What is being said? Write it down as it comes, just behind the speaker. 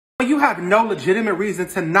You have no legitimate reason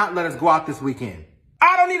to not let us go out this weekend.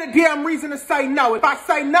 I don't need a damn reason to say no. If I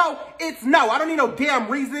say no, it's no. I don't need no damn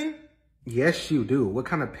reason. Yes, you do. What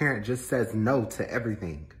kind of parent just says no to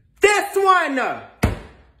everything? This one!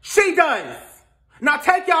 She does. Now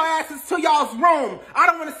take y'all asses to y'all's room. I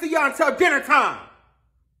don't want to see y'all until dinner time.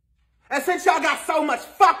 And since y'all got so much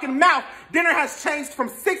fucking mouth, dinner has changed from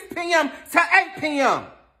 6 p.m. to 8 p.m.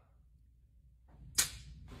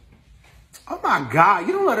 Oh my God,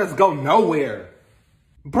 you don't let us go nowhere.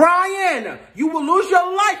 Brian, you will lose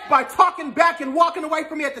your life by talking back and walking away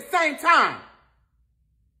from me at the same time.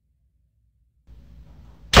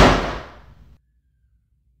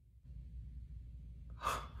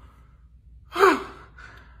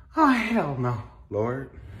 Oh, hell no,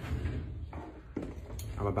 Lord.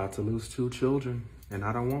 I'm about to lose 2 children, and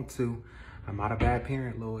I don't want to. I'm not a bad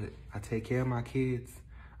parent, Lord. I take care of my kids.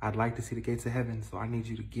 I'd like to see the gates of heaven, so I need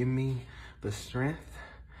you to give me the strength.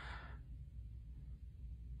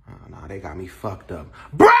 Oh, no, they got me fucked up.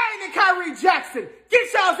 Brian and Kyrie Jackson,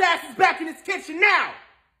 get y'all's asses back in this kitchen now!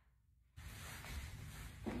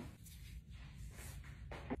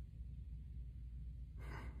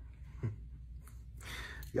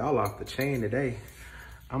 Y'all off the chain today.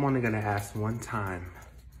 I'm only gonna ask one time.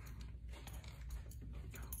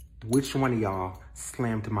 Which one of y'all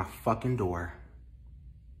slammed my fucking door?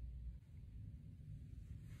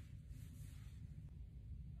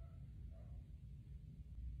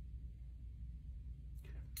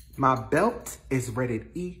 My belt is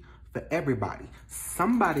rated E for everybody.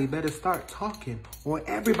 Somebody better start talking or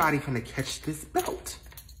everybody finna catch this belt.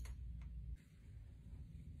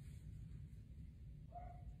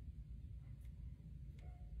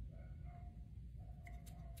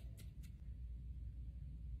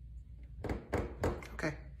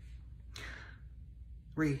 Okay.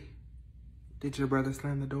 Ree, did your brother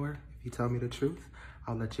slam the door? If you tell me the truth,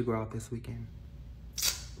 I'll let you go out this weekend.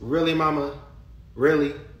 Really, mama?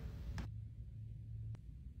 Really?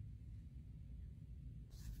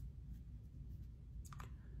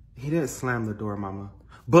 He didn't slam the door, mama.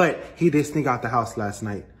 But he did sneak out the house last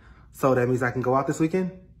night. So that means I can go out this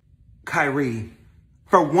weekend? Kyrie,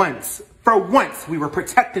 for once, we were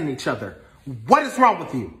protecting each other. What is wrong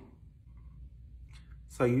with you?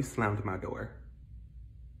 So you slammed my door.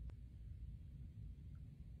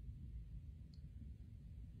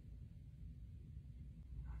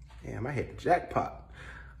 Damn, I hit the jackpot.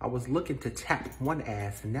 I was looking to tap one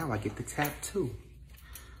ass and now I get to tap 2.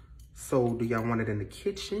 So do y'all want it in the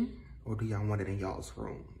kitchen or do y'all want it in y'all's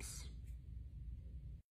rooms?